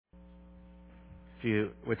If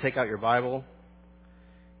you would take out your Bible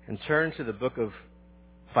and turn to the book of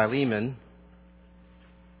Philemon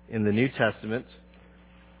in the New Testament.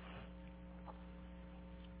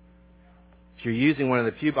 If you're using one of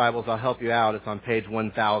the pew Bibles, I'll help you out. It's on page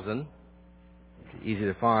 1000. Easy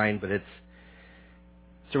to find, but it's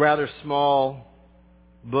a rather small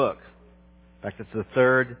book. In fact, it's the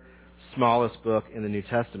third smallest book in the New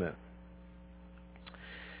Testament.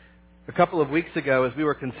 A couple of weeks ago, as we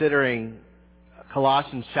were considering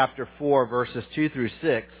Colossians chapter 4, verses 2 through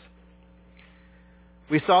 6,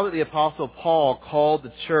 we saw that the Apostle Paul called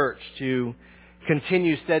the church to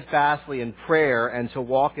continue steadfastly in prayer and to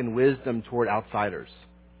walk in wisdom toward outsiders.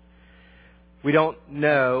 We don't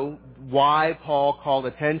know why Paul called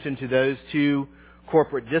attention to those two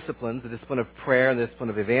corporate disciplines, the discipline of prayer and the discipline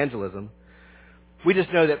of evangelism. We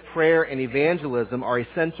just know that prayer and evangelism are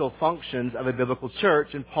essential functions of a biblical church,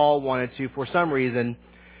 and Paul wanted to, for some reason,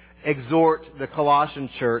 exhort the Colossian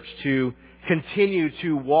church to continue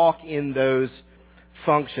to walk in those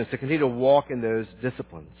functions, to continue to walk in those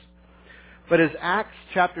disciplines. But as Acts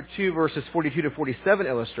chapter 2, verses 42 to 47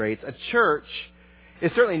 illustrates, a church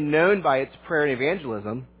is certainly known by its prayer and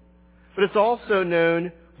evangelism, but it's also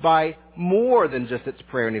known by more than just its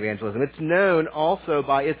prayer and evangelism. It's known also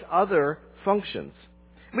by its other functions.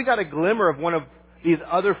 We got a glimmer of one of these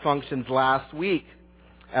other functions last week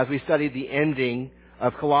as we studied the ending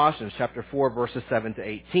of Colossians chapter 4, verses 7 to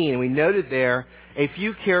 18. We noted there a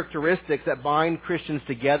few characteristics that bind Christians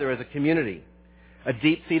together as a community. A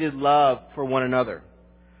deep-seated love for one another.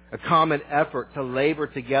 A common effort to labor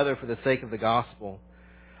together for the sake of the gospel.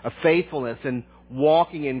 A faithfulness in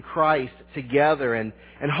walking in Christ together and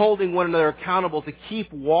holding one another accountable to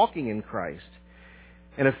keep walking in Christ.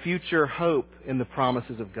 And a future hope in the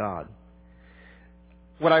promises of God.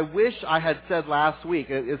 What I wish I had said last week,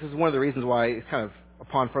 this is one of the reasons why it's kind of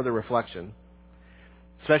upon further reflection,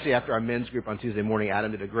 especially after our men's group on Tuesday morning,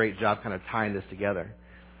 Adam did a great job kind of tying this together.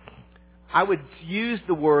 I would use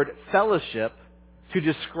the word fellowship to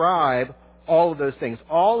describe all of those things.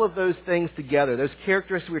 All of those things together, those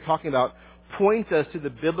characteristics we're talking about, point us to the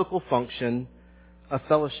biblical function of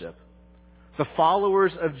fellowship. The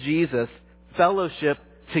followers of Jesus fellowship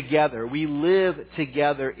together. We live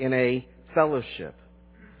together in a fellowship.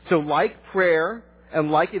 So like prayer and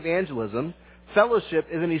like evangelism, fellowship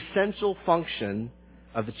is an essential function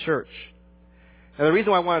of the church. Now, the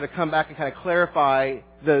reason why I wanted to come back and kind of clarify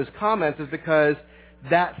those comments is because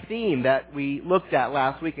that theme that we looked at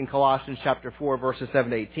last week in Colossians chapter 4, verses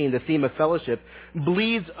 7 to 18, the theme of fellowship,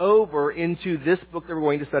 bleeds over into this book that we're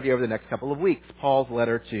going to study over the next couple of weeks, Paul's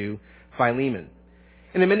letter to Philemon.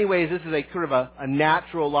 And in many ways, this is a sort of a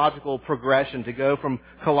natural, logical progression to go from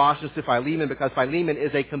Colossians to Philemon, because Philemon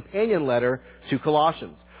is a companion letter to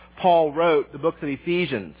Colossians. Paul wrote the books of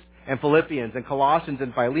Ephesians and Philippians and Colossians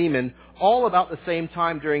and Philemon all about the same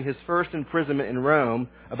time during his first imprisonment in Rome,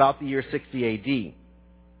 about the year 60 A.D.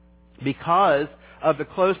 Because of the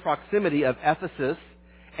close proximity of Ephesus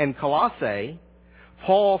and Colossae,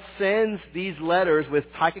 Paul sends these letters with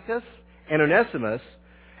Tychicus and Onesimus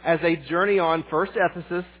as they journey on first to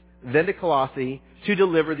Ephesus, then to Colossae, to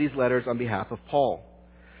deliver these letters on behalf of Paul.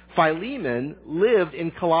 Philemon lived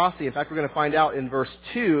in Colossae. In fact, we're going to find out in verse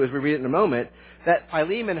 2, as we read it in a moment, that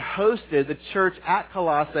Philemon hosted the church at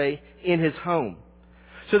Colossae in his home.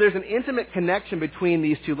 So there's an intimate connection between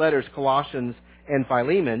these two letters, Colossians and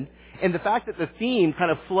Philemon, and the fact that the theme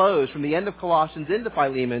kind of flows from the end of Colossians into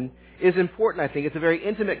Philemon is important, I think. It's a very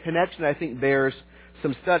intimate connection, I think bears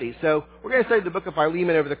some study. So we're going to study the book of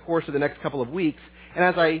Philemon over the course of the next couple of weeks. And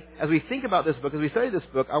as we think about this book, as we study this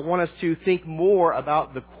book, I want us to think more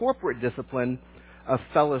about the corporate discipline of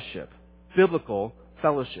fellowship, biblical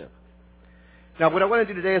fellowship. Now, what I want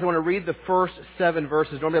to do today is I want to read the first 7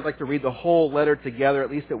 verses. Normally, I'd like to read the whole letter together, at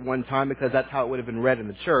least at one time, because that's how it would have been read in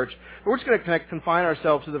the church. But we're just going to confine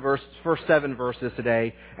ourselves to the first 7 verses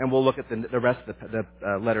today, and we'll look at the rest of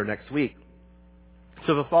the letter next week.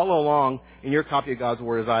 So to follow along in your copy of God's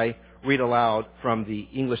Word as I read aloud from the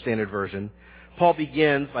English Standard Version, Paul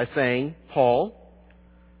begins by saying, Paul,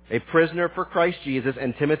 a prisoner for Christ Jesus,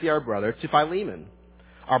 and Timothy our brother, to Philemon,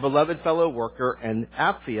 our beloved fellow worker, and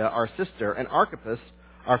Apphia our sister, and Archippus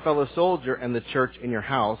our fellow soldier, and the church in your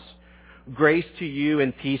house, grace to you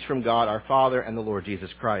and peace from God our Father and the Lord Jesus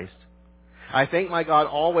Christ. I thank my God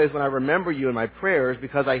always when I remember you in my prayers,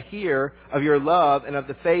 because I hear of your love and of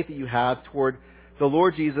the faith that you have toward the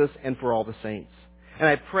Lord Jesus and for all the saints. And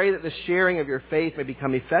I pray that the sharing of your faith may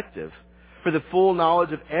become effective for the full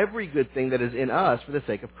knowledge of every good thing that is in us for the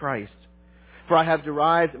sake of Christ. For I have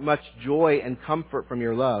derived much joy and comfort from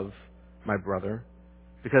your love, my brother,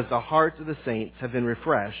 because the hearts of the saints have been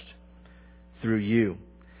refreshed through you.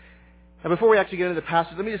 Now, before we actually get into the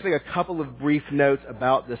passage, let me just make a couple of brief notes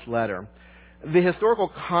about this letter. The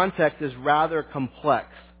historical context is rather complex,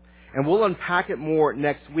 and we'll unpack it more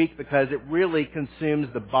next week because it really consumes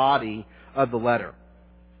the body of the letter.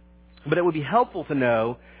 But it would be helpful to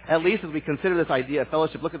know, at least as we consider this idea of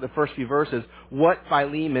fellowship, look at the first few verses, what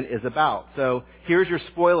Philemon is about. So here's your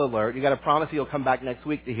spoiler alert. You got to promise you'll come back next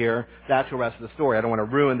week to hear the actual rest of the story. I don't want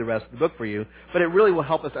to ruin the rest of the book for you, but it really will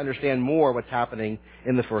help us understand more what's happening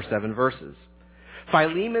in the first 7 verses.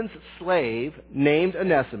 Philemon's slave, named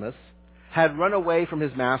Onesimus, had run away from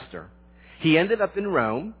his master. He ended up in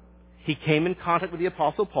Rome. He came in contact with the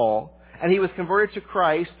Apostle Paul, and he was converted to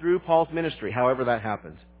Christ through Paul's ministry, however that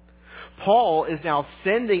happened. Paul is now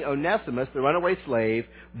sending Onesimus, the runaway slave,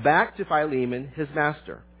 back to Philemon, his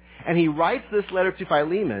master. And he writes this letter to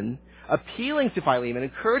Philemon, appealing to Philemon,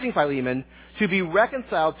 encouraging Philemon to be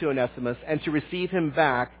reconciled to Onesimus and to receive him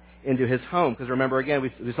back into his home. Because remember, again,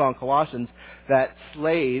 we saw in Colossians that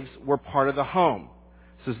slaves were part of the home.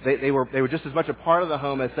 So they were just as much a part of the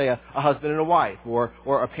home as, say, a husband and a wife or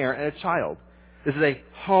a parent and a child. This is a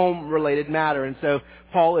home-related matter. And so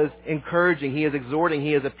Paul is encouraging, he is exhorting,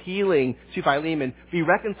 he is appealing to Philemon, be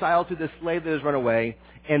reconciled to this slave that has run away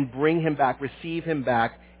and bring him back, receive him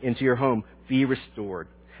back into your home. Be restored.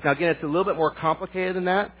 Now again, it's a little bit more complicated than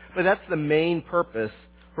that, but that's the main purpose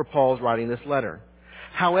for Paul's writing this letter.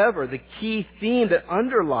 However, the key theme that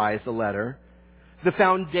underlies the letter, the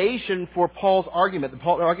foundation for Paul's argument, the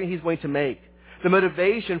argument he's going to make, the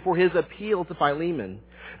motivation for his appeal to Philemon,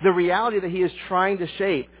 the reality that he is trying to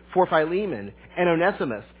shape for Philemon and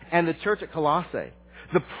Onesimus and the church at Colossae,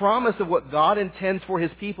 the promise of what God intends for his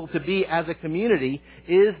people to be as a community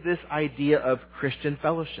is this idea of Christian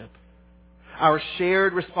fellowship. Our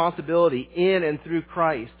shared responsibility in and through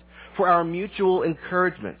Christ for our mutual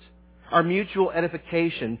encouragement, our mutual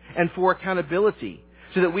edification, and for accountability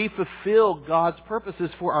so that we fulfill God's purposes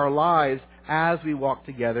for our lives as we walk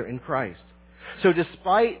together in Christ. So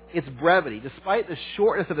despite its brevity, despite the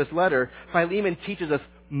shortness of this letter, Philemon teaches us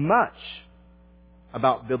much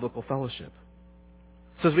about biblical fellowship.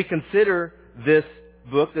 So as we consider this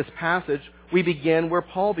book, this passage, we begin where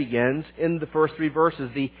Paul begins in the first 3 verses,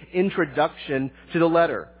 the introduction to the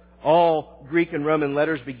letter. All Greek and Roman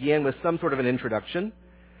letters begin with some sort of an introduction.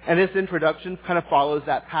 And this introduction kind of follows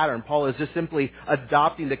that pattern. Paul is just simply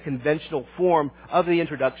adopting the conventional form of the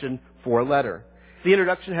introduction for a letter. The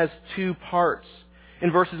introduction has 2 parts.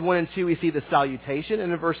 In verses 1 and 2, we see the salutation,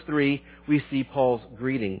 and in verse 3, we see Paul's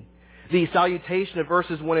greeting. The salutation of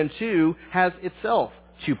verses 1 and 2 has itself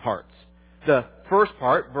 2 parts. The first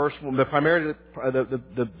part, verse 1, the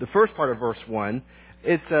first part of verse 1,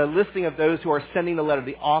 it's a listing of those who are sending the letter,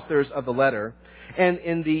 the authors of the letter. And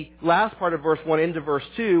in the last part of verse 1 into verse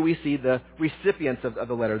 2, we see the recipients of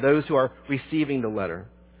the letter, those who are receiving the letter.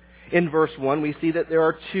 In verse 1, we see that there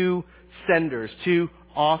are 2 senders, 2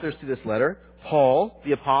 authors to this letter. Paul,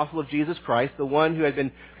 the apostle of Jesus Christ, the one who had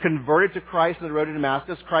been converted to Christ on the road to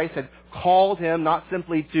Damascus. Christ had called him not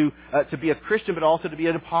simply to be a Christian, but also to be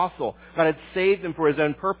an apostle. God had saved him for his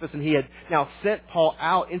own purpose, and he had now sent Paul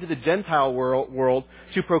out into the Gentile world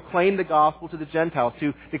to proclaim the gospel to the Gentiles,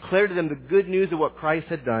 to declare to them the good news of what Christ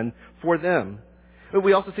had done for them. But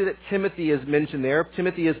we also see that Timothy is mentioned there.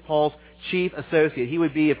 Timothy is Paul's chief associate. He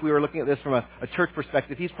would be, if we were looking at this from a church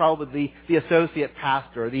perspective, he's probably the associate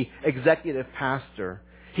pastor, the executive pastor.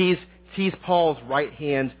 He's Paul's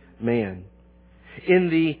right-hand man. In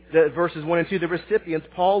the verses 1 and 2, the recipients,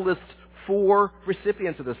 Paul lists 4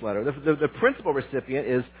 recipients of this letter. The principal recipient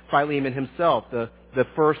is Philemon himself, the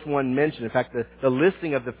first one mentioned. In fact, the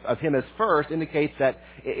listing of him as first indicates that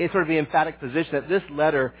it's sort of the emphatic position that this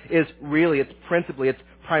letter is really, it's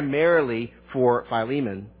primarily for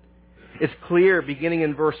Philemon. It's clear, beginning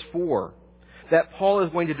in verse 4, that Paul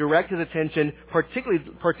is going to direct his attention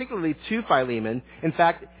particularly to Philemon. In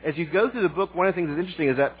fact, as you go through the book, one of the things that's interesting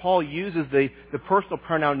is that Paul uses the personal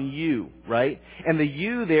pronoun you, right? And the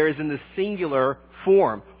you there is in the singular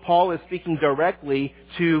form. Paul is speaking directly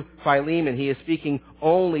to Philemon. He is speaking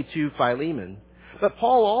only to Philemon. But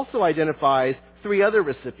Paul also identifies 3 other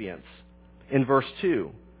recipients in verse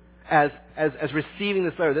 2 as receiving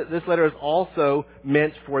this letter. This letter is also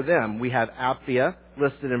meant for them. We have Apphia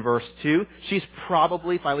listed in verse 2. She's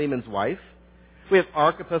probably Philemon's wife. We have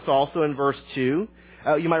Archippus also in verse 2.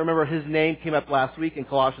 You might remember his name came up last week in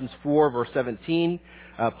Colossians 4, verse 17.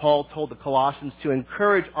 Paul told the Colossians to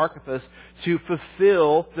encourage Archippus to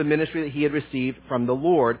fulfill the ministry that he had received from the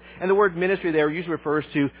Lord. And the word ministry there usually refers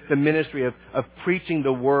to the ministry of preaching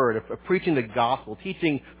the word, of preaching the gospel,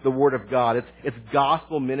 teaching the word of God. It's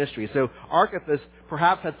gospel ministry. So Archippus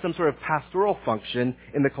perhaps had some sort of pastoral function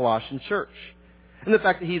in the Colossian church. And the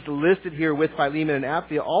fact that he's listed here with Philemon and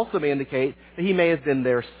Apphia also may indicate that he may have been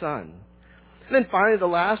their son. And then finally, the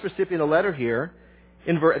last recipient of the letter here,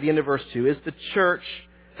 at the end of verse 2, is the church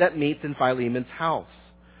that meets in Philemon's house.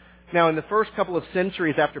 Now, in the first couple of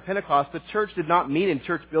centuries after Pentecost, the church did not meet in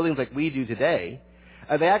church buildings like we do today.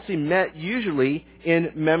 They actually met usually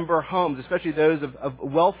in member homes, especially those of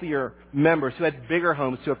wealthier members who had bigger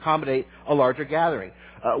homes to accommodate a larger gathering.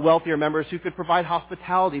 Wealthier members who could provide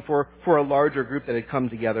hospitality for a larger group that had come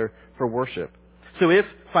together for worship. So if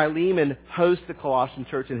Philemon hosts the Colossian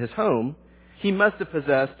church in his home, he must have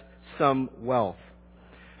possessed some wealth.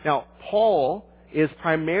 Now, Paul is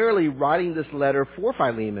primarily writing this letter for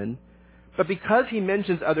Philemon, but because he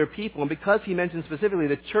mentions other people, and because he mentions specifically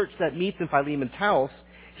the church that meets in Philemon's house,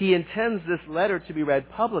 he intends this letter to be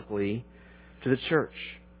read publicly to the church.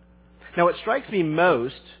 Now, what strikes me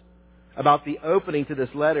most about the opening to this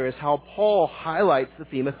letter is how Paul highlights the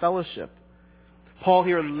theme of fellowship. Paul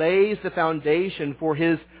here lays the foundation for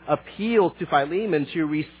his appeal to Philemon to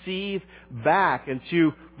receive back and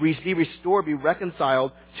to be restored, be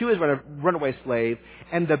reconciled to his runaway slave.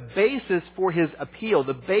 And the basis for his appeal,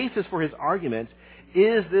 the basis for his argument,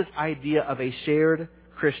 is this idea of a shared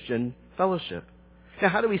Christian fellowship. Now,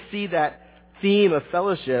 how do we see that theme of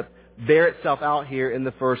fellowship bear itself out here in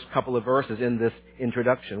the first couple of verses in this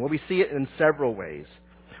introduction? Well, we see it in several ways.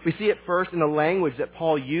 We see it first in the language that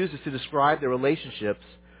Paul uses to describe the relationships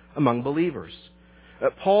among believers.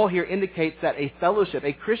 Paul here indicates that a fellowship,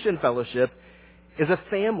 a Christian fellowship, is a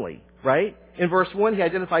family, right? In verse 1, he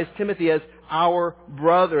identifies Timothy as our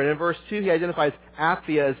brother. And in verse 2, he identifies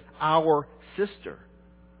Apphia as our sister.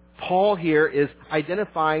 Paul here is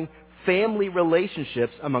identifying family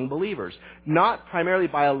relationships among believers. Not primarily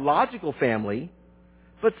biological family,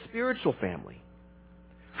 but spiritual family.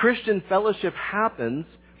 Christian fellowship happens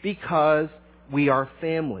because we are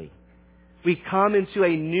family. We come into a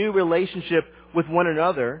new relationship with one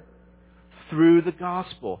another through the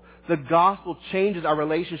gospel. The gospel changes our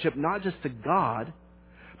relationship not just to God,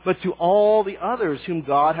 but to all the others whom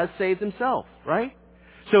God has saved himself, right?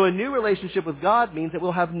 So a new relationship with God means that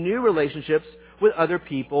we'll have new relationships with other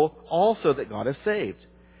people also that God has saved.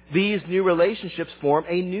 These new relationships form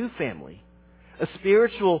a new family, a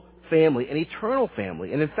spiritual family, an eternal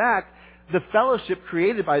family. And in fact, the fellowship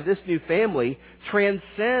created by this new family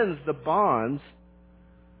transcends the bonds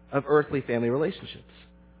of earthly family relationships.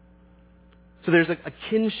 So there's a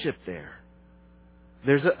kinship there.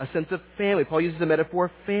 There's a sense of family. Paul uses the metaphor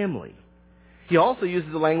of family. He also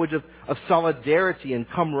uses the language of solidarity and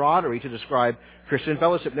camaraderie to describe Christian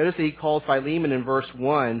fellowship. Notice that he calls Philemon in verse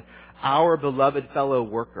 1, our beloved fellow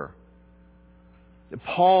worker.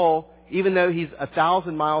 Paul, even though he's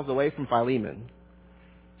 1,000 miles away from Philemon,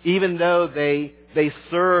 even though they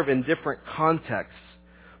serve in different contexts,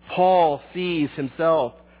 Paul sees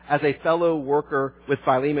himself as a fellow worker with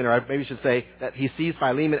Philemon, or maybe I should say that he sees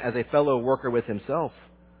Philemon as a fellow worker with himself.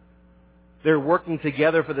 They're working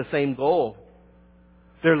together for the same goal.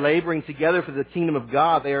 They're laboring together for the kingdom of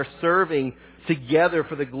God. They are serving together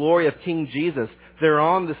for the glory of King Jesus. They're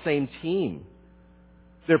on the same team.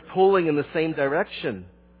 They're pulling in the same direction.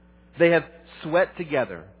 They have sweat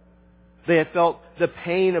together. They have felt the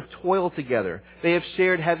pain of toil together. They have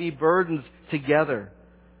shared heavy burdens together.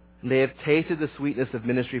 And they have tasted the sweetness of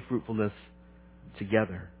ministry fruitfulness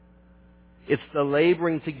together. It's the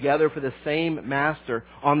laboring together for the same master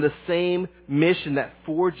on the same mission that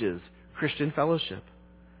forges Christian fellowship.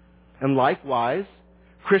 And likewise,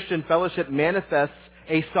 Christian fellowship manifests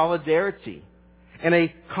a solidarity and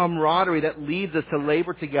a camaraderie that leads us to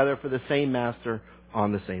labor together for the same master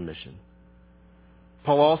on the same mission.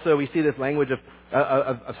 Paul also, we see this language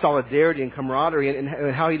of solidarity and camaraderie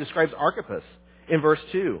in how he describes Archippus in verse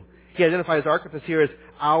 2. He identifies Archippus here as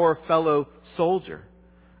our fellow soldier.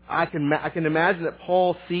 I can imagine that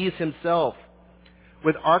Paul sees himself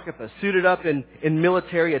with Archippus suited up in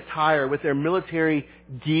military attire with their military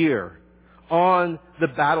gear on the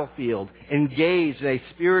battlefield, engaged in a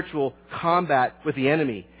spiritual combat with the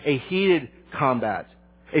enemy, a heated combat,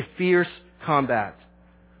 a fierce combat.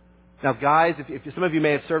 Now, guys, if some of you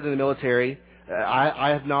may have served in the military, I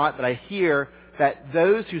have not, but I hear that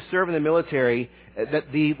those who serve in the military,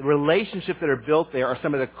 that the relationships that are built there are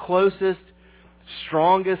some of the closest,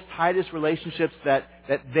 strongest, tightest relationships that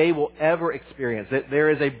they will ever experience, that there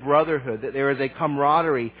is a brotherhood, that there is a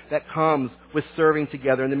camaraderie that comes with serving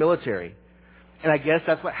together in the military. And I guess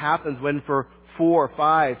that's what happens when for 4,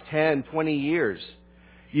 5, 10, 20 years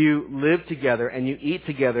you live together and you eat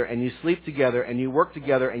together and you sleep together and you work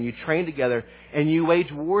together and you train together and you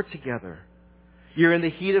wage war together. You're in the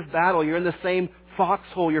heat of battle. You're in the same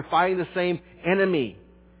foxhole. You're fighting the same enemy.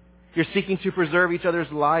 You're seeking to preserve each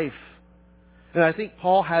other's life. And I think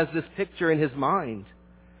Paul has this picture in his mind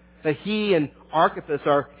that he and Archippus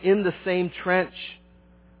are in the same trench.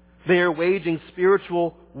 They are waging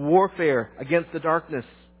spiritual warfare against the darkness.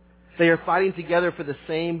 They are fighting together for the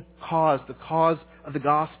same cause, the cause of the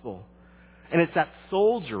gospel. And it's that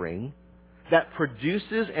soldiering that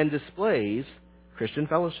produces and displays Christian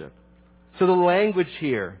fellowship. So the language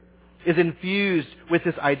here is infused with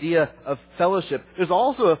this idea of fellowship. There's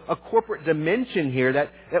also a corporate dimension here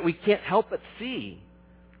that we can't help but see.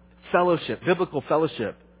 Fellowship, biblical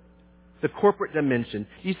fellowship. The corporate dimension.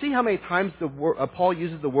 You see how many times Paul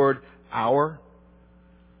uses the word our?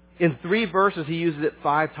 In 3 verses, he uses it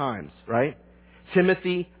 5 times, right?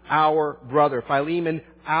 Timothy, our brother. Philemon,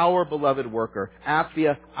 our beloved worker.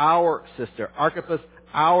 Apphia, our sister. Archippus,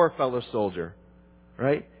 our fellow soldier,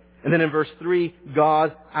 right? And then in verse 3,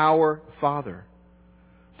 God, our Father.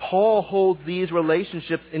 Paul holds these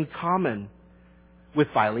relationships in common with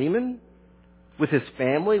Philemon, with his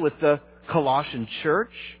family, with the Colossian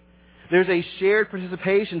church. There's a shared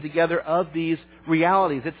participation together of these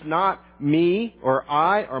realities. It's not me or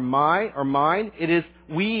I or my or mine. It is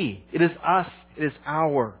we. It is us. It is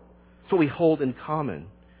our. It's what we hold in common.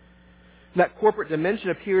 That corporate dimension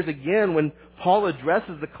appears again when Paul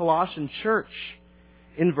addresses the Colossian church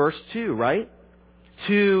in verse 2, right?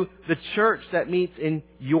 To the church that meets in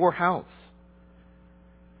your house.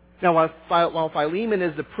 Now, while Philemon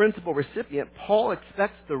is the principal recipient, Paul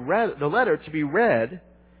expects the letter to be read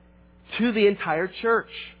to the entire church.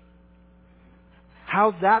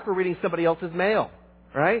 How's that for reading somebody else's mail,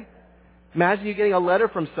 right? Imagine you getting a letter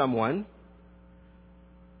from someone.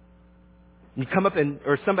 You come up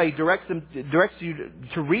or somebody directs you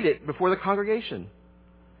to read it before the congregation.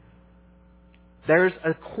 There's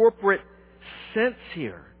a corporate sense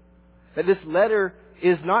here that this letter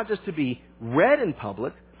is not just to be read in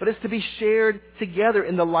public, but it's to be shared together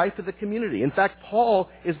in the life of the community. In fact, Paul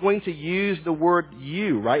is going to use the word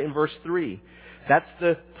you, right, in verse 3. That's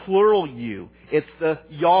the plural you. It's the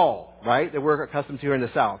y'all, right, that we're accustomed to here in the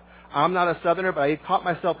South. I'm not a Southerner, but I caught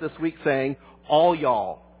myself this week saying all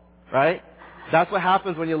y'all, right? That's what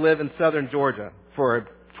happens when you live in Southern Georgia for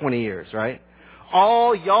 20 years, right?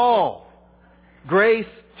 All y'all. Grace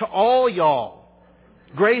to all y'all.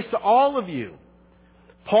 Grace to all of you.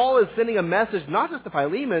 Paul is sending a message not just to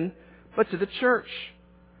Philemon, but to the church.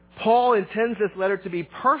 Paul intends this letter to be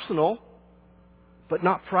personal, but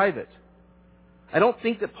not private. I don't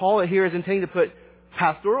think that Paul here is intending to put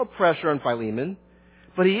pastoral pressure on Philemon,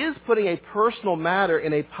 but he is putting a personal matter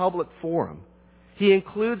in a public forum. He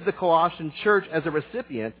includes the Colossian church as a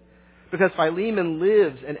recipient because Philemon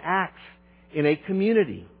lives and acts in a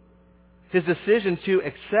community. His decision to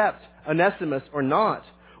accept Onesimus or not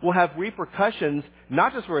will have repercussions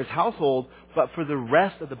not just for his household, but for the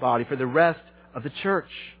rest of the body, for the rest of the church.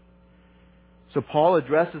 So Paul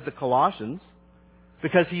addresses the Colossians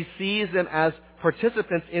because he sees them as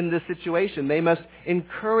participants in this situation. They must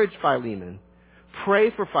encourage Philemon,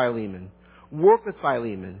 pray for Philemon, work with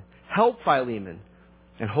Philemon, help Philemon,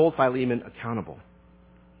 and hold Philemon accountable.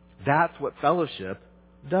 That's what fellowship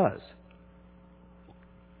does.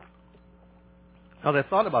 Now, as I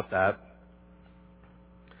thought about that,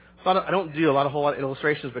 I don't do a whole lot of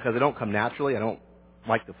illustrations because they don't come naturally. I don't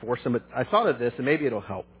like to force them. But I thought of this, and maybe it'll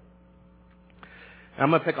help. And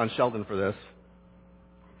I'm going to pick on Sheldon for this.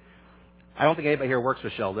 I don't think anybody here works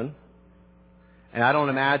with Sheldon. And I don't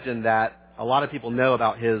imagine that a lot of people know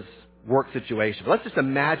about his work situation. But let's just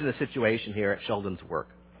imagine the situation here at Sheldon's work.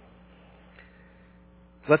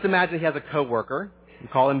 Let's imagine he has a coworker. We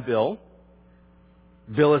call him Bill.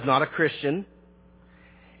 Bill is not a Christian.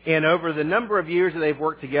 And over the number of years that they've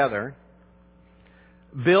worked together,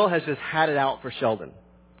 Bill has just had it out for Sheldon.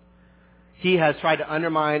 He has tried to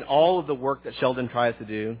undermine all of the work that Sheldon tries to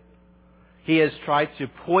do. He has tried to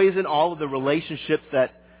poison all of the relationships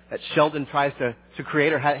that Sheldon tries to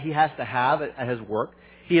create or he has to have at his work.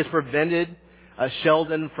 He has prevented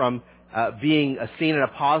Sheldon from being seen in a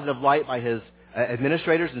positive light by his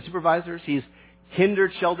administrators and supervisors. He's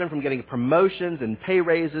hindered Sheldon from getting promotions and pay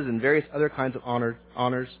raises and various other kinds of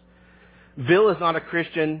honors. Bill is not a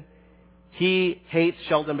Christian. He hates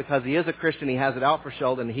Sheldon because he is a Christian. He has it out for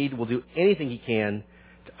Sheldon. He will do anything he can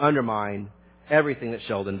to undermine everything that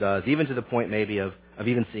Sheldon does, even to the point maybe of of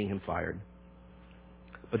even seeing him fired.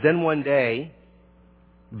 But then one day,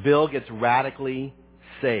 Bill gets radically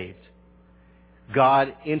saved.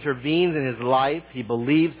 God intervenes in his life. He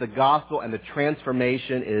believes the gospel, and the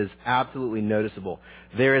transformation is absolutely noticeable.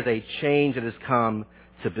 There is a change that has come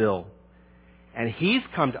to Bill. And he's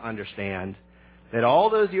come to understand that all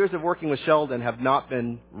those years of working with Sheldon have not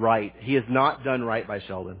been right. He has not done right by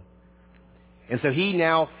Sheldon. And so he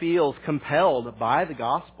now feels compelled by the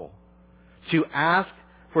gospel to ask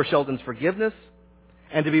for Sheldon's forgiveness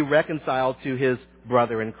and to be reconciled to his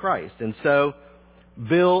brother in Christ. And so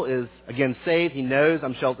Bill is, again, saved. He knows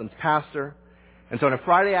I'm Sheldon's pastor. And so on a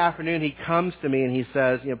Friday afternoon, he comes to me and he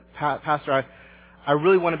says, Pastor, I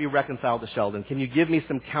really want to be reconciled to Sheldon. Can you give me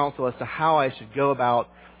some counsel as to how I should go about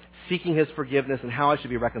seeking his forgiveness and how I should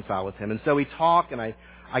be reconciled with him? And so we talk, and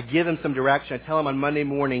I give him some direction. I tell him on Monday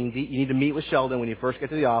morning, you need to meet with Sheldon when you first get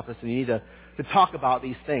to the office, and you need to talk about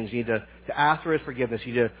these things. You need to ask for his forgiveness.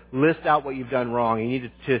 You need to list out what you've done wrong. You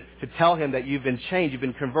need to tell him that you've been changed, you've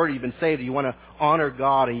been converted, you've been saved, you want to honor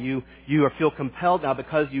God, and you feel compelled now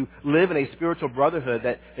because you live in a spiritual brotherhood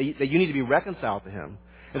that you need to be reconciled to him.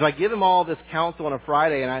 And so I give him all this counsel on a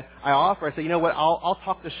Friday, and I say, you know what, I'll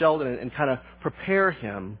talk to Sheldon and kind of prepare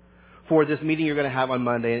him for this meeting you're going to have on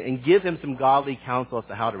Monday and give him some godly counsel as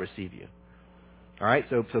to how to receive you. All right,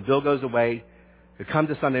 so Bill goes away. We come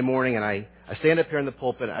to Sunday morning, and I stand up here in the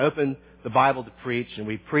pulpit, and I open the Bible to preach, and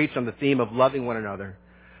we preach on the theme of loving one another.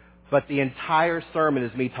 But the entire sermon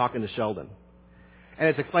is me talking to Sheldon. And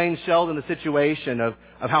it's explaining Sheldon the situation of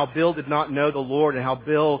how Bill did not know the Lord and how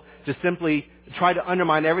Bill just simply tried to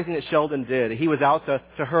undermine everything that Sheldon did. He was out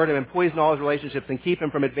to hurt him and poison all his relationships and keep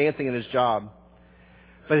him from advancing in his job.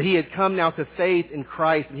 But he had come now to faith in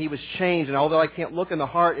Christ, and he was changed. And although I can't look in the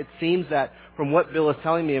heart, it seems that from what Bill is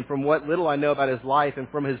telling me and from what little I know about his life and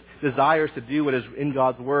from his desires to do what is in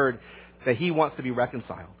God's Word, that he wants to be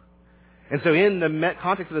reconciled. And so in the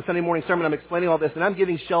context of the Sunday morning sermon, I'm explaining all this, and I'm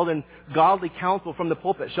giving Sheldon godly counsel from the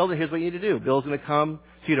pulpit. Sheldon, here's what you need to do. Bill's going to come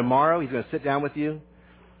to you tomorrow. He's going to sit down with you.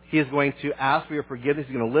 He is going to ask for your forgiveness.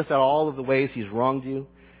 He's going to list out all of the ways he's wronged you.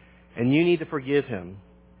 And you need to forgive him.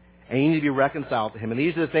 And you need to be reconciled to him. And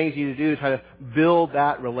these are the things you need to do to try to build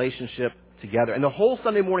that relationship together. And the whole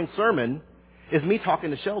Sunday morning sermon is me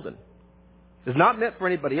talking to Sheldon. It's not meant for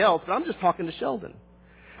anybody else, but I'm just talking to Sheldon.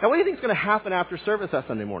 Now, what do you think is going to happen after service that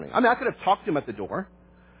Sunday morning? I mean, I could have talked to him at the door.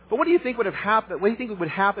 But what do you think would have happened? What do you think would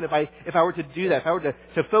happen if I were to do that? If I were to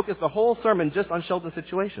focus the whole sermon just on Sheldon's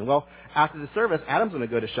situation? Well, after the service, Adam's going to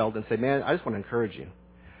go to Sheldon and say, man, I just want to encourage you.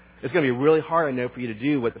 It's going to be really hard, I know, for you to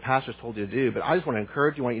do what the pastor's told you to do, but I just want to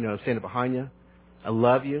encourage you. I want you to know I'm standing behind you. I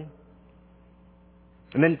love you.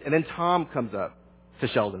 And then Tom comes up to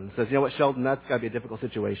Sheldon and says, you know what, Sheldon, that's got to be a difficult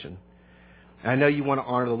situation. And I know you want to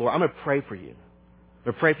honor the Lord. I'm going to pray for you. I'm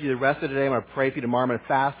going to pray for you the rest of the day. I'm going to pray for you tomorrow. I'm going to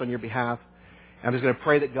fast on your behalf. And I'm just going to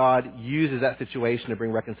pray that God uses that situation to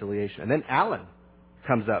bring reconciliation. And then Alan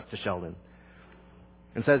comes up to Sheldon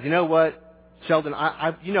and says, you know what, Sheldon,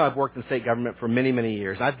 I've worked in state government for many, many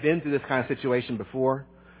years. I've been through this kind of situation before.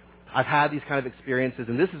 I've had these kind of experiences,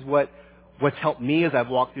 and this is what's helped me as I've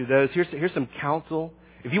walked through those. Here's some counsel.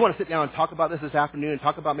 If you want to sit down and talk about this afternoon and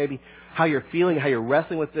talk about maybe how you're feeling, how you're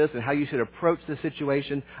wrestling with this, and how you should approach this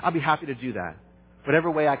situation, I'll be happy to do that.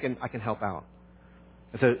 Whatever way I can help out.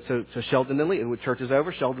 And so Sheldon then leaves. When church is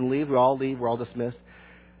over, Sheldon leaves. We all leave. We're all dismissed.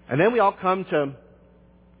 And then we all come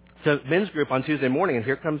to men's group on Tuesday morning, and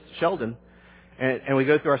here comes Sheldon. And we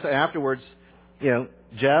go through our, afterwards,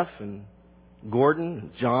 Jeff and Gordon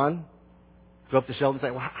and John go up to Sheldon and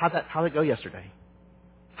say, well, how'd that go yesterday?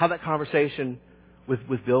 How'd that conversation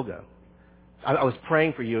with Bill go? I was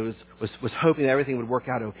praying for you, was hoping that everything would work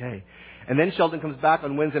out okay. And then Sheldon comes back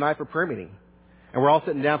on Wednesday night for prayer meeting. And we're all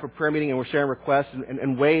sitting down for prayer meeting and we're sharing requests.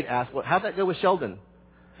 And Wade asked, well, how'd that go with Sheldon?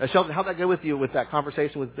 Sheldon, how'd that go with you with that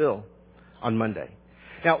conversation with Bill on Monday?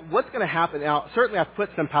 Now, what's going to happen? Now, certainly I've put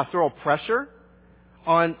some pastoral pressure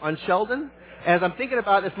on Sheldon. As I'm thinking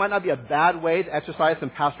about it, this might not be a bad way to exercise some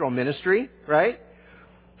pastoral ministry, right?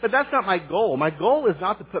 But that's not my goal. My goal is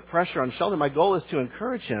not to put pressure on Sheldon. My goal is to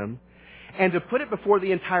encourage him and to put it before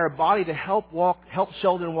the entire body to help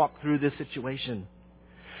Sheldon walk through this situation.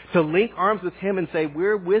 To link arms with him and say,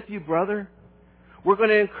 we're with you, brother. We're going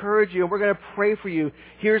to encourage you and we're going to pray for you.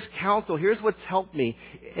 Here's counsel. Here's what's helped me.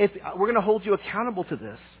 We're going to hold you accountable to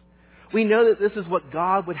this. We know that this is what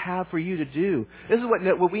God would have for you to do. This is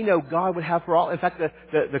what we know God would have for all. In fact,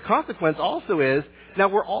 the consequence also is, now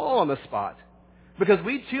we're all on the spot. Because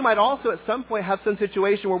we too might also at some point have some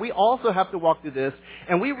situation where we also have to walk through this,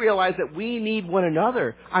 and we realize that we need one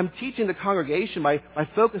another. I'm teaching the congregation by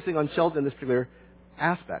focusing on Sheldon in this particular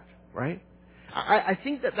aspect, right? I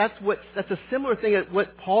think that's a similar thing at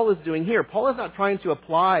what Paul is doing here. Paul is not trying to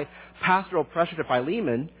apply pastoral pressure to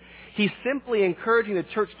Philemon. He's simply encouraging the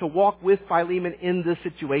church to walk with Philemon in this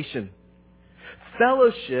situation.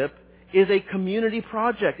 Fellowship is a community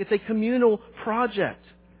project. It's a communal project.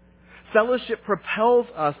 Fellowship propels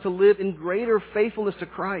us to live in greater faithfulness to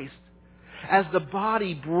Christ as the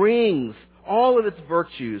body brings all of its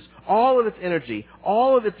virtues, all of its energy,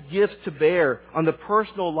 all of its gifts to bear on the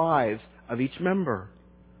personal lives of each member.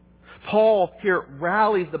 Paul here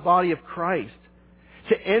rallies the body of Christ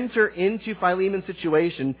to enter into Philemon's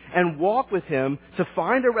situation and walk with him to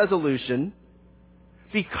find a resolution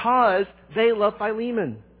because they love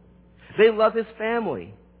Philemon. They love his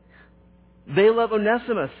family. They love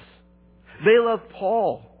Onesimus. They love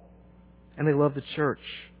Paul. And they love the church.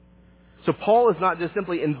 So Paul is not just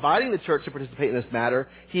simply inviting the church to participate in this matter.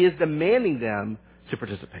 He is demanding them to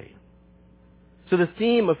participate. So the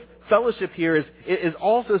theme of fellowship here is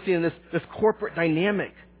also seen in this corporate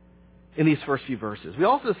dynamic in these first few verses. We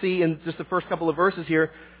also see in just the first couple of verses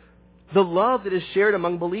here the love that is shared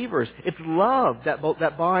among believers. It's love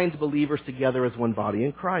that binds believers together as one body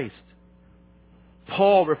in Christ.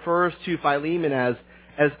 Paul refers to Philemon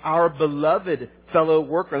as our beloved fellow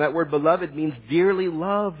worker. And that word beloved means dearly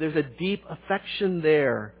loved. There's a deep affection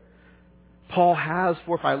there Paul has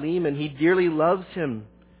for Philemon. He dearly loves him.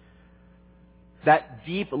 That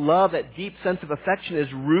deep love, that deep sense of affection is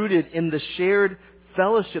rooted in the shared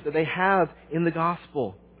fellowship that they have in the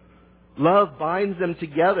gospel. Love binds them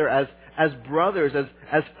together as brothers,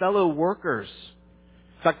 as fellow workers.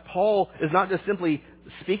 In fact, Paul is not just simply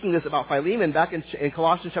speaking this about Philemon. Back in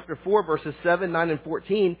Colossians chapter 4, verses 7, 9, and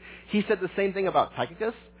 14, he said the same thing about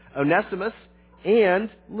Tychicus, Onesimus, and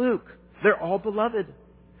Luke. They're all beloved.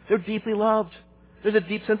 They're deeply loved. There's a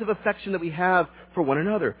deep sense of affection that we have for one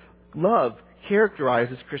another. Love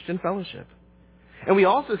characterizes Christian fellowship. And we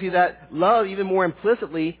also see that love even more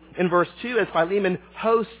implicitly in verse 2 as Philemon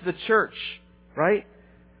hosts the church, right?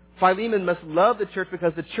 Philemon must love the church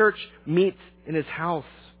because the church meets in his house.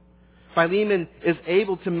 Philemon is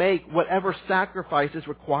able to make whatever sacrifice is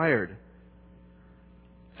required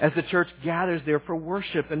as the church gathers there for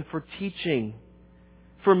worship and for teaching,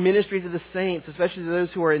 for ministry to the saints, especially to those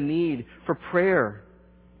who are in need, for prayer,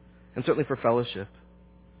 and certainly for fellowship.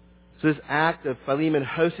 So this act of Philemon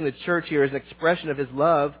hosting the church here is an expression of his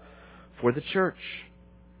love for the church.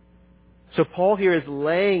 So Paul here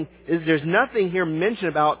there's nothing here mentioned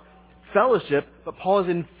about fellowship, but Paul is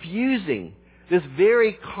infusing this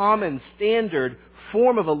very common, standard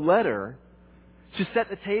form of a letter to set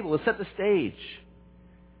the table, to set the stage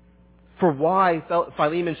for why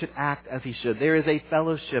Philemon should act as he should. There is a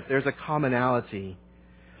fellowship, there's a commonality,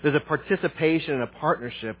 there's a participation and a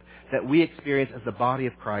partnership that we experience as the body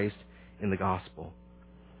of Christ in the gospel.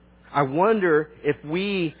 I wonder if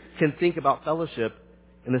we can think about fellowship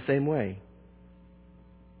in the same way.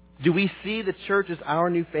 Do we see the church as our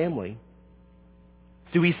new family?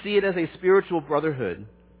 Do we see it as a spiritual brotherhood?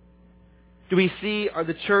 Do we see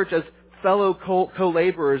the church as fellow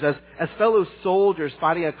co-laborers, as fellow soldiers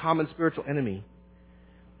fighting a common spiritual enemy?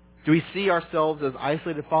 Do we see ourselves as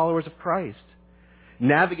isolated followers of Christ,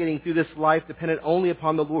 navigating through this life dependent only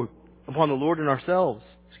upon the Lord and ourselves?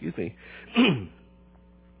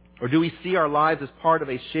 Or do we see our lives as part of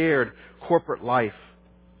a shared corporate life?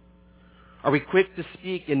 Are we quick to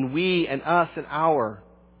speak in we and us and our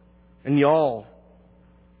and y'all?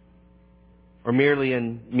 Or merely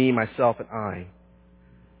in me, myself, and I?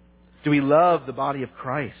 Do we love the body of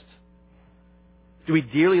Christ? Do we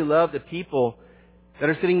dearly love the people that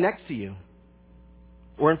are sitting next to you,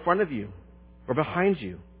 or in front of you, or behind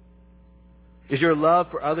you? Is your love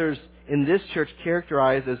for others in this church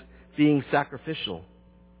characterized as being sacrificial?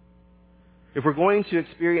 If we're going to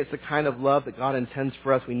experience the kind of love that God intends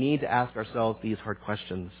for us, we need to ask ourselves these hard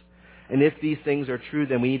questions. And if these things are true,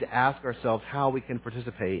 then we need to ask ourselves how we can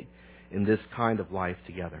participate in this kind of life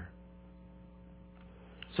together.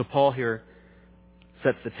 So Paul here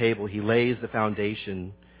sets the table. He lays the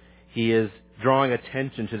foundation. He is drawing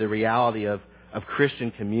attention to the reality of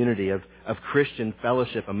Christian community, of Christian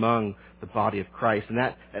fellowship among the body of Christ. And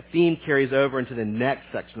that theme carries over into the next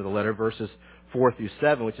section of the letter, verses 4 through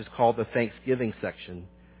 7, which is called the Thanksgiving section.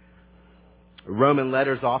 Roman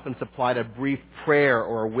letters often supplied a brief prayer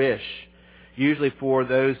or a wish, usually for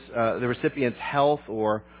those the recipient's health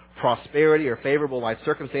or prosperity or favorable life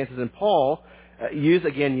circumstances. And Paul uses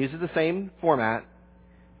the same format,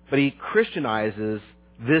 but he Christianizes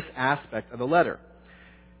this aspect of the letter.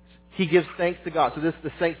 He gives thanks to God. So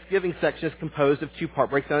the Thanksgiving section is composed of two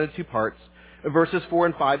parts, breaks down into two parts. Verses 4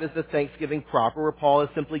 and 5 is the thanksgiving proper, where Paul is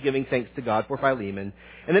simply giving thanks to God for Philemon.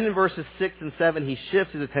 And then in verses 6 and 7, he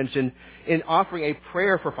shifts his attention in offering a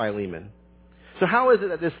prayer for Philemon. So how is it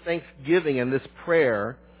that this thanksgiving and this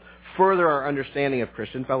prayer further our understanding of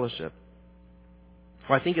Christian fellowship?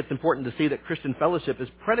 Well, I think it's important to see that Christian fellowship is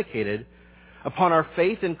predicated upon our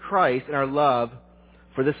faith in Christ and our love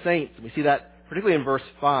for the saints. We see that particularly in verse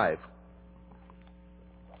 5.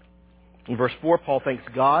 In verse 4, Paul thanks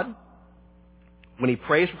God when he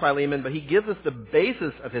prays for Philemon, but he gives us the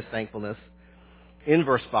basis of his thankfulness in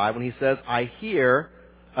verse 5 when he says, I hear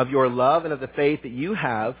of your love and of the faith that you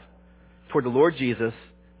have toward the Lord Jesus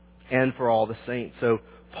and for all the saints. So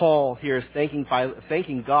Paul here is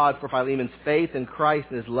thanking God for Philemon's faith in Christ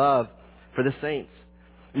and his love for the saints.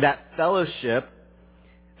 That fellowship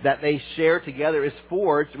that they share together is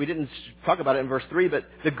forged. We didn't talk about it in verse 3, but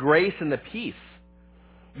the grace and the peace.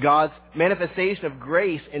 God's manifestation of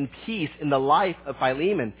grace and peace in the life of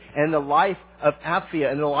Philemon and in the life of Apphia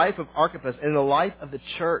and in the life of Archippus and in the life of the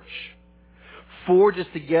church forges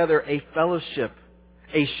together a fellowship,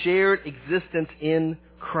 a shared existence in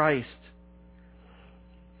Christ.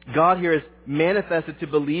 God here has manifested to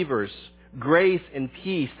believers grace and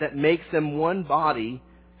peace that makes them one body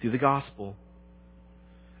through the gospel.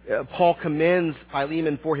 Paul commends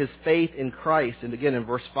Philemon for his faith in Christ. And again, in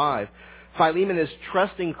verse 5, Philemon is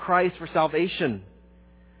trusting Christ for salvation.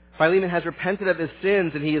 Philemon has repented of his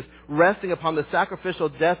sins, and he is resting upon the sacrificial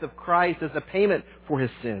death of Christ as the payment for his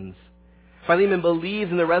sins. Philemon believes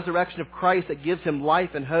in the resurrection of Christ that gives him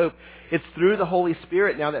life and hope. It's through the Holy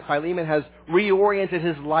Spirit now that Philemon has reoriented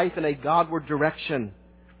his life in a Godward direction.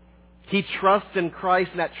 He trusts in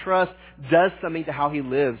Christ, and that trust does something to how he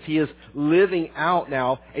lives. He is living out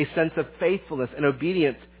now a sense of faithfulness and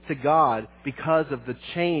obedience to God because of the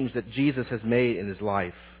change that Jesus has made in his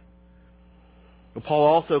life. But Paul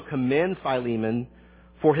also commends Philemon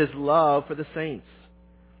for his love for the saints.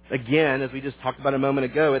 Again, as we just talked about a moment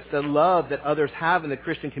ago, it's the love that others have in the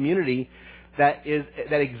Christian community that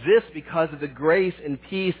exists because of the grace and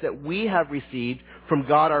peace that we have received from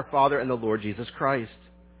God our Father and the Lord Jesus Christ.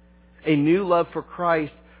 A new love for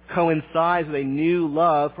Christ coincides with a new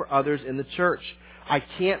love for others in the church. I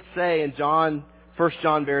can't say, and 1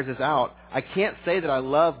 John bears this out, I can't say that I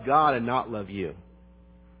love God and not love you.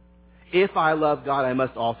 If I love God, I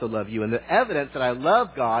must also love you. And the evidence that I love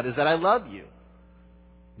God is that I love you.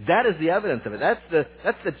 That is the evidence of it. That's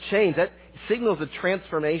the change. That signals a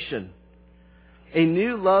transformation. A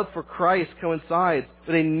new love for Christ coincides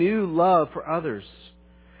with a new love for others.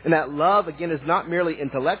 And that love, again, is not merely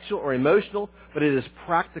intellectual or emotional, but it is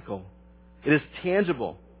practical. It is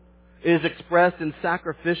tangible. It is expressed in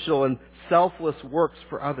sacrificial and selfless works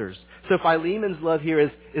for others. So Philemon's love here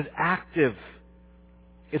is active.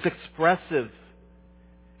 It's expressive.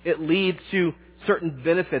 It leads to certain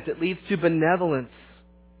benefits. It leads to benevolence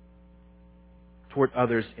toward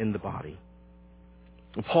others in the body.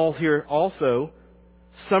 And Paul here also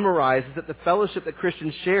summarizes that the fellowship that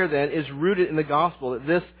Christians share then is rooted in the gospel.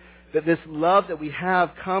 That this love that we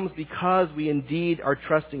have comes because we indeed are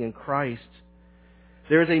trusting in Christ.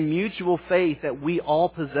 There is a mutual faith that we all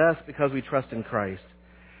possess because we trust in Christ.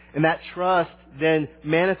 And that trust then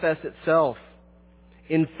manifests itself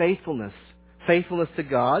in faithfulness. Faithfulness to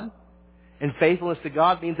God. And faithfulness to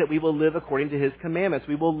God means that we will live according to His commandments.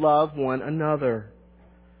 We will love one another.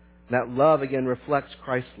 That love, again, reflects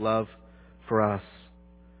Christ's love for us.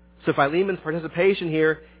 So Philemon's participation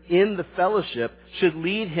here in the fellowship should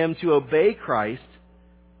lead him to obey Christ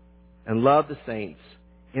and love the saints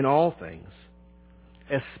in all things,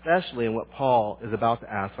 especially in what Paul is about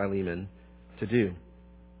to ask Philemon to do.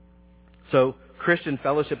 So Christian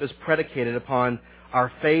fellowship is predicated upon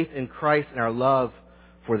our faith in Christ and our love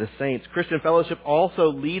for the saints. Christian fellowship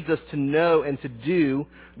also leads us to know and to do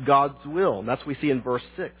God's will. And that's what we see in verse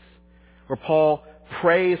 6, where Paul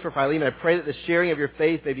prays for Philemon. I pray that the sharing of your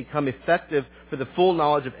faith may become effective for the full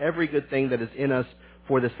knowledge of every good thing that is in us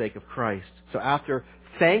for the sake of Christ. So after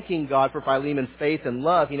thanking God for Philemon's faith and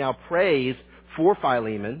love, he now prays for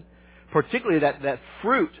Philemon, particularly that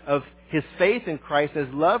fruit of his faith in Christ and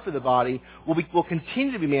his love for the body will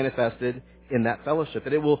continue to be manifested in that fellowship.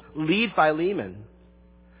 That it will lead Philemon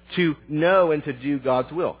to know and to do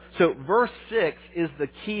God's will. So verse 6 is the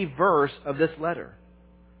key verse of this letter.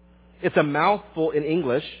 It's a mouthful in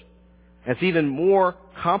English, and it's even more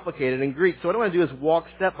complicated in Greek. So what I want to do is walk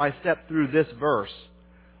step by step through this verse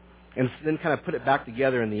and then kind of put it back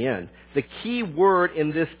together in the end. The key word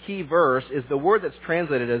in this key verse is the word that's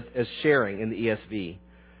translated as sharing in the ESV.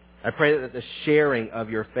 I pray that the sharing of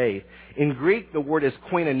your faith. In Greek, the word is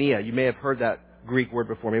koinonia. You may have heard that Greek word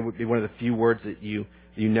before. Maybe it would be one of the few words that you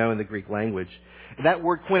you know in the Greek language. And that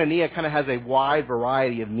word koinonia kind of has a wide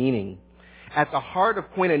variety of meaning. At the heart of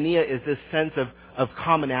koinonia is this sense of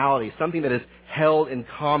commonality, something that is held in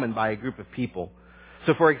common by a group of people.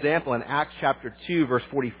 So for example, in Acts chapter 2, verse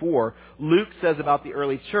 44, Luke says about the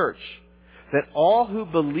early church that all who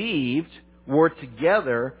believed were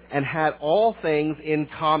together and had all things in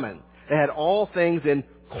common. They had all things in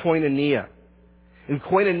koinonia. In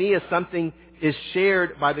koinonia, something is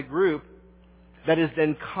shared by the group that is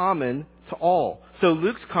then common to all. So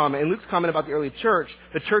Luke's comment about the early church,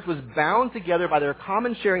 the church was bound together by their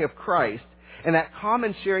common sharing of Christ, and that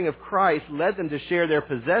common sharing of Christ led them to share their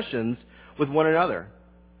possessions with one another,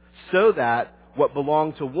 so that what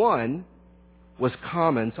belonged to one was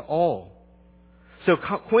common to all. So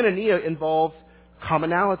koinonia involves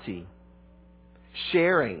commonality,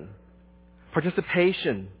 sharing,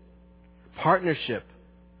 participation, partnership,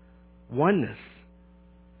 oneness.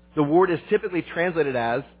 The word is typically translated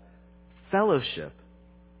as fellowship,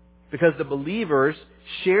 because the believers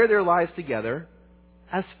share their lives together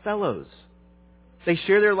as fellows. They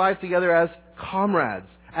share their lives together as comrades,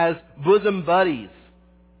 as bosom buddies.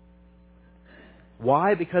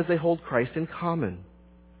 Why? Because they hold Christ in common.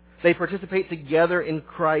 They participate together in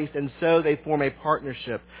Christ, and so they form a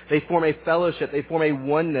partnership. They form a fellowship. They form a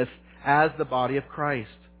oneness as the body of Christ.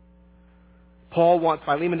 Paul wants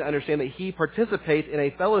Philemon to understand that he participates in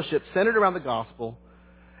a fellowship centered around the gospel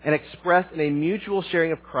and expressed in a mutual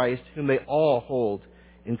sharing of Christ, whom they all hold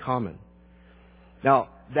in common. Now,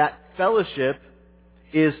 that fellowship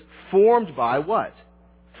is formed by what?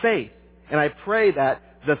 Faith. And I pray that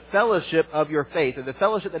the fellowship of your faith, or the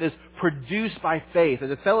fellowship that is produced by faith, or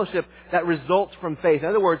the fellowship that results from faith. In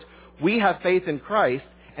other words, we have faith in Christ,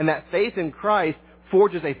 and that faith in Christ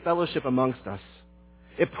forges a fellowship amongst us.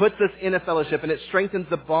 It puts us in a fellowship, and it strengthens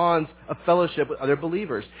the bonds of fellowship with other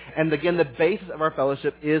believers. And again, the basis of our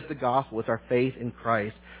fellowship is the gospel. It's our faith in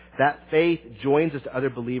Christ. That faith joins us to other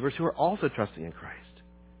believers who are also trusting in Christ.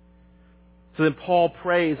 So then Paul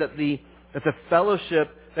prays that the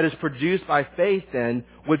fellowship that is produced by faith then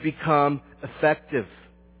would become effective.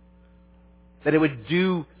 That it would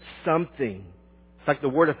do something. In fact, the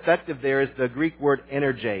word effective there is the Greek word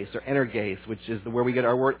energes, or energes, which is where we get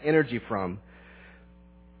our word energy from.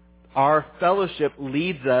 Our fellowship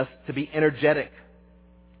leads us to be energetic.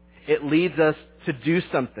 It leads us to do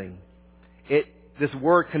something. This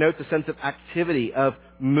word connotes a sense of activity, of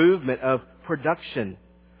movement, of production.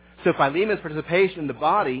 So Philemon's participation in the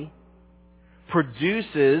body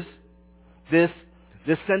produces this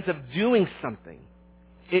sense of doing something.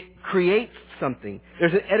 It creates something.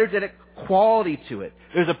 There's an energetic quality to it.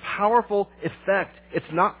 There's a powerful effect. It's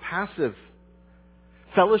not passive.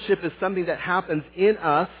 Fellowship is something that happens in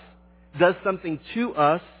us, does something to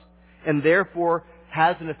us, and therefore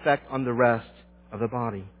has an effect on the rest of the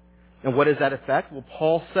body. And what is that effect? Well,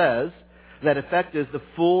 Paul says that effect is the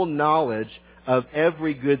full knowledge of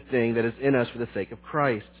every good thing that is in us for the sake of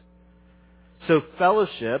Christ. So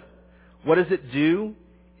fellowship, what does it do?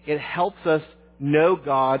 It helps us know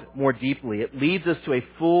God more deeply. It leads us to a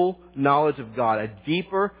full knowledge of God, a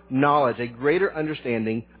deeper knowledge, a greater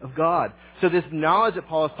understanding of God. So this knowledge that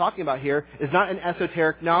Paul is talking about here is not an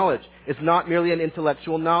esoteric knowledge. It's not merely an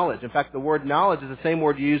intellectual knowledge. In fact, the word knowledge is the same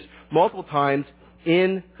word used multiple times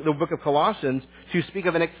in the book of Colossians to speak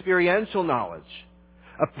of an experiential knowledge,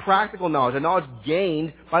 a practical knowledge, a knowledge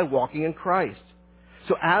gained by walking in Christ.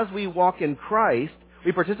 So as we walk in Christ,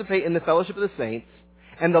 we participate in the fellowship of the saints,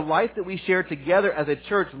 and the life that we share together as a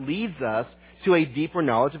church leads us to a deeper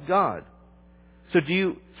knowledge of God. So do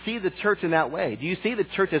you see the church in that way? Do you see the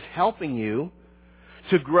church as helping you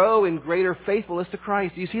to grow in greater faithfulness to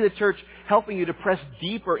Christ? Do you see the church helping you to press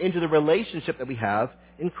deeper into the relationship that we have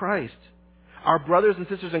in Christ? Our brothers and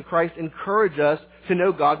sisters in Christ encourage us to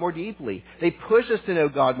know God more deeply. They push us to know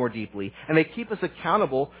God more deeply, and they keep us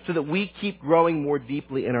accountable so that we keep growing more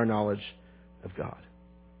deeply in our knowledge of God.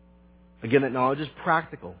 Again, that knowledge is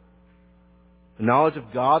practical. The knowledge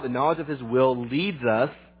of God, the knowledge of His will leads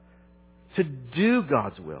us to do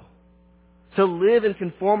God's will, to live in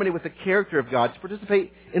conformity with the character of God, to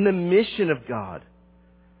participate in the mission of God.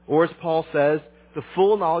 Or as Paul says, the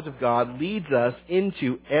full knowledge of God leads us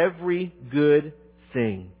into every good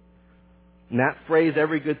thing. And that phrase,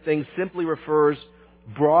 every good thing, simply refers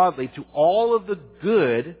broadly to all of the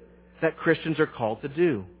good that Christians are called to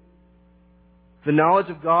do. The knowledge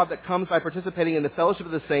of God that comes by participating in the fellowship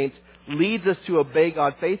of the saints leads us to obey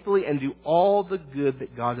God faithfully and do all the good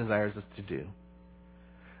that God desires us to do.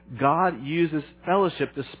 God uses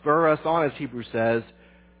fellowship to spur us on, as Hebrews says,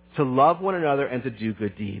 to love one another and to do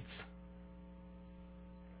good deeds.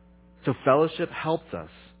 So fellowship helps us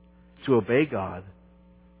to obey God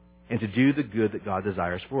and to do the good that God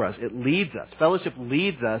desires for us. It leads us. Fellowship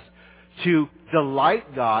leads us to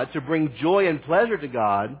delight God, to bring joy and pleasure to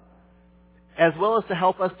God, as well as to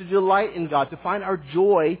help us to delight in God, to find our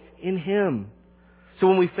joy in Him. So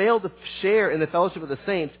when we fail to share in the fellowship of the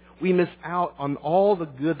saints, we miss out on all the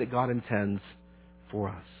good that God intends for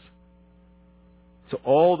us. So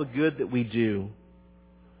all the good that we do,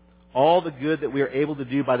 all the good that we are able to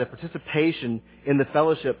do by the participation in the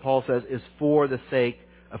fellowship, Paul says, is for the sake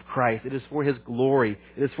of Christ. It is for His glory.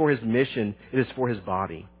 It is for His mission. It is for His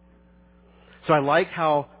body. So I like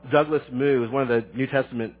how Douglas Moo, one of the New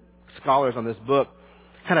Testament scholars on this book,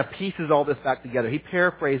 kind of pieces all this back together. He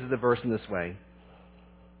paraphrases the verse in this way.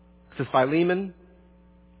 It says, Philemon,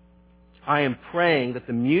 I am praying that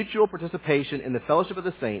the mutual participation in the fellowship of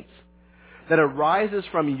the saints that arises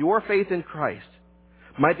from your faith in Christ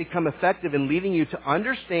might become effective in leading you to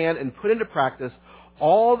understand and put into practice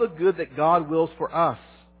all the good that God wills for us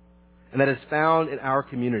and that is found in our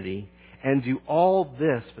community, and do all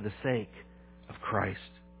this for the sake of Christ.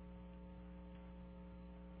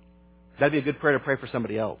 That'd be a good prayer to pray for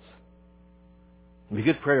somebody else. It'd be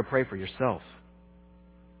a good prayer to pray for yourself.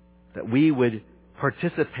 That we would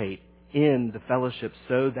participate in the fellowship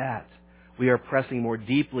so that we are pressing more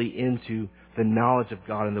deeply into the knowledge of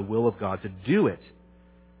God and the will of God to do it.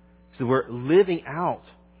 So we're living out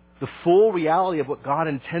the full reality of what God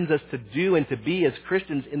intends us to do and to be as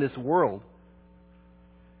Christians in this world.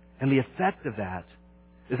 And the effect of that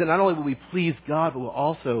is that not only will we please God, but we'll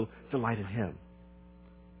also delight in Him.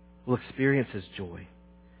 We'll experience His joy.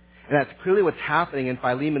 And that's clearly what's happening in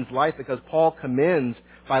Philemon's life, because Paul commends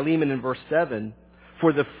Philemon in verse 7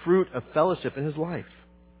 for the fruit of fellowship in his life.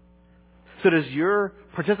 So does your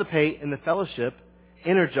participate in the fellowship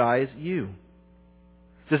energize you?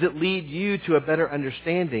 Does it lead you to a better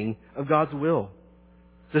understanding of God's will?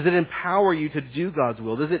 Does it empower you to do God's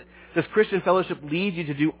will? Does Christian fellowship lead you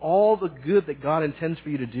to do all the good that God intends for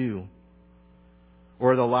you to do?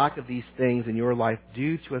 Or the lack of these things in your life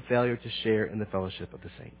due to a failure to share in the fellowship of the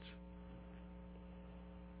saints?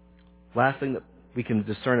 Last thing that we can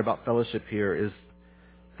discern about fellowship here is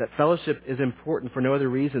that fellowship is important for no other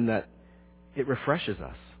reason that it refreshes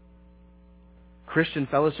us. Christian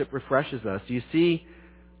fellowship refreshes us. Do you see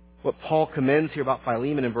what Paul commends here about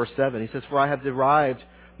Philemon in verse 7? He says, For I have derived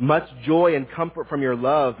much joy and comfort from your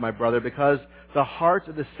love, my brother, because the hearts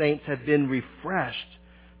of the saints have been refreshed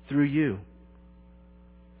through you.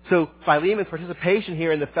 So Philemon's participation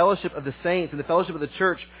here in the fellowship of the saints, in the fellowship of the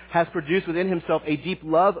church, has produced within himself a deep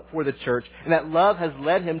love for the church, and that love has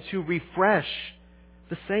led him to refresh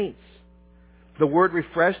the saints. The word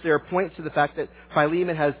refresh there points to the fact that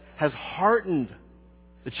Philemon has heartened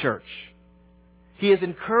the church. He has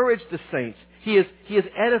encouraged the saints. He has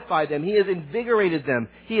edified them. He has invigorated them.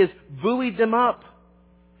 He has buoyed them up.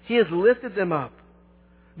 He has lifted them up.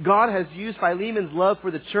 God has used Philemon's love for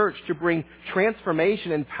the church to bring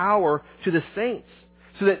transformation and power to the saints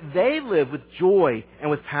so that they live with joy and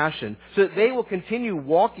with passion, so that they will continue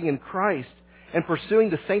walking in Christ and pursuing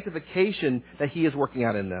the sanctification that He is working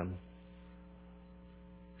out in them.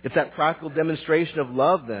 It's that practical demonstration of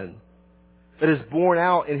love, then, that is borne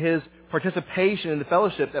out in his participation in the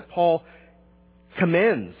fellowship that Paul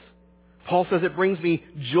commends. Paul says it brings me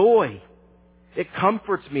joy. It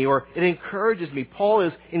comforts me, or it encourages me. Paul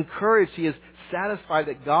is encouraged. He is satisfied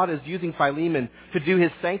that God is using Philemon to do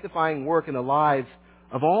His sanctifying work in the lives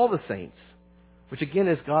of all the saints, which again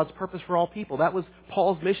is God's purpose for all people. That was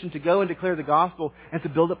Paul's mission, to go and declare the gospel and to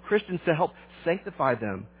build up Christians to help sanctify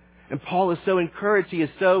them. And Paul is so encouraged. He is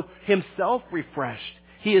so himself refreshed.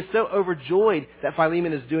 He is so overjoyed that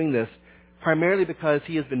Philemon is doing this, primarily because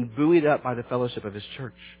he has been buoyed up by the fellowship of his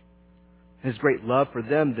church. His great love for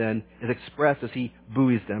them, then, is expressed as he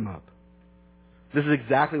buoys them up. This is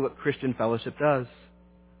exactly what Christian fellowship does.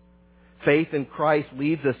 Faith in Christ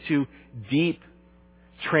leads us to deep,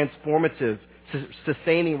 transformative,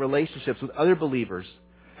 sustaining relationships with other believers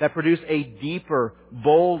that produce a deeper,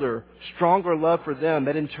 bolder, stronger love for them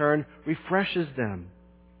that in turn refreshes them.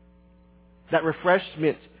 That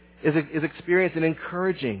refreshment is experienced in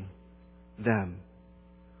encouraging them.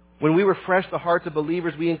 When we refresh the hearts of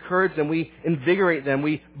believers, we encourage them, we invigorate them,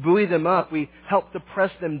 we buoy them up, we help to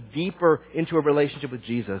press them deeper into a relationship with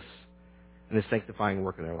Jesus and His sanctifying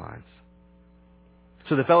work in their lives.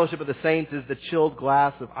 So the fellowship of the saints is the chilled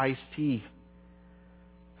glass of iced tea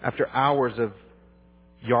after hours of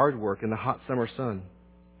yard work in the hot summer sun.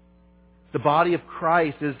 The body of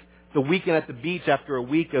Christ is the weekend at the beach after a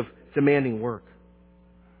week of demanding work.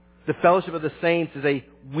 The fellowship of the saints is a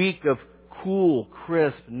week of cool,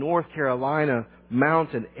 crisp North Carolina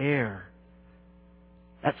mountain air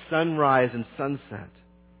at sunrise and sunset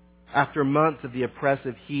after months of the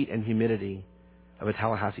oppressive heat and humidity of a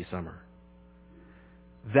Tallahassee summer.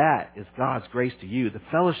 That is God's grace to you. The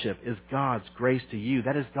fellowship is God's grace to you.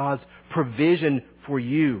 That is God's provision for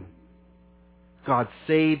you. God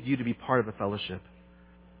saved you to be part of a fellowship.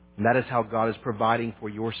 And that is how God is providing for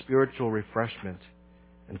your spiritual refreshment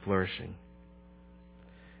and flourishing.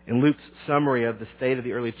 In Luke's summary of the state of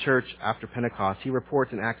the early church after Pentecost, he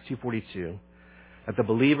reports in Acts 2:42 that the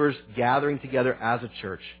believers gathering together as a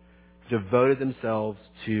church devoted themselves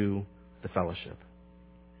to the fellowship.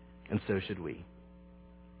 And so should we.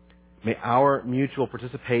 May our mutual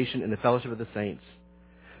participation in the fellowship of the saints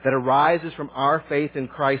that arises from our faith in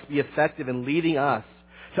Christ be effective in leading us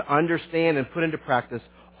to understand and put into practice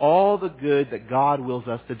all the good that God wills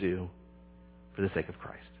us to do for the sake of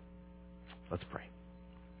Christ. Let's pray.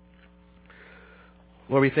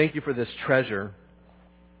 Lord, we thank you for this treasure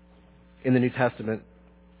in the New Testament.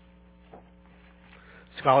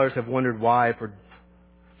 Scholars have wondered why for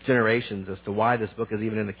generations as to why this book is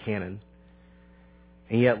even in the canon.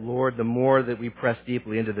 And yet, Lord, the more that we press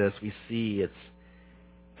deeply into this, we see it's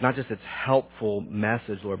not just its helpful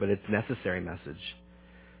message, Lord, but its necessary message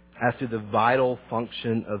as to the vital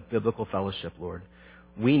function of biblical fellowship, Lord.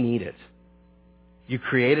 We need it. You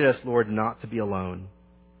created us, Lord, not to be alone.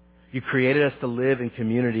 You created us to live in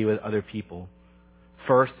community with other people,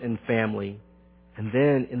 first in family, and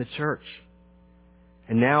then in the church.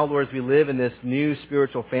 And now, Lord, as we live in this new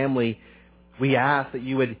spiritual family, we ask that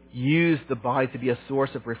you would use the body to be a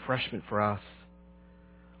source of refreshment for us.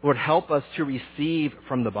 Lord, help us to receive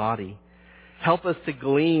from the body. Help us to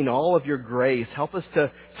glean all of your grace. Help us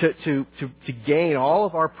to gain all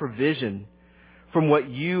of our provision from what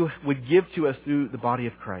you would give to us through the body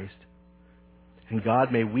of Christ. And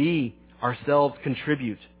God, may we ourselves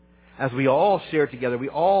contribute as we all share together. We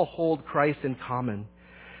all hold Christ in common.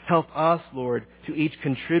 Help us, Lord, to each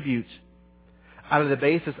contribute out of the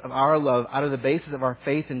basis of our love, out of the basis of our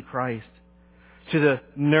faith in Christ, to the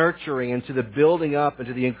nurturing and to the building up and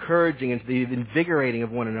to the encouraging and to the invigorating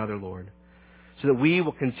of one another, Lord, so that we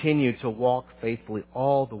will continue to walk faithfully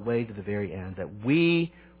all the way to the very end, that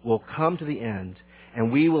we will come to the end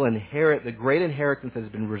and we will inherit the great inheritance that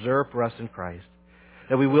has been reserved for us in Christ,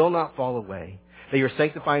 that we will not fall away, that your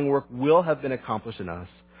sanctifying work will have been accomplished in us,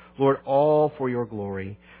 Lord, all for your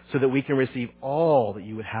glory, so that we can receive all that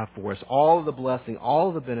you would have for us, all of the blessing, all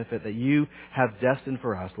of the benefit that you have destined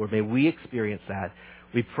for us. Lord, may we experience that.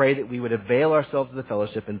 We pray that we would avail ourselves of the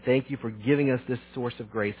fellowship, and thank you for giving us this source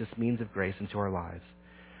of grace, this means of grace into our lives,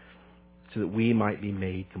 so that we might be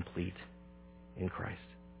made complete in Christ.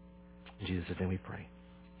 In Jesus' name we pray.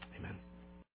 Amen.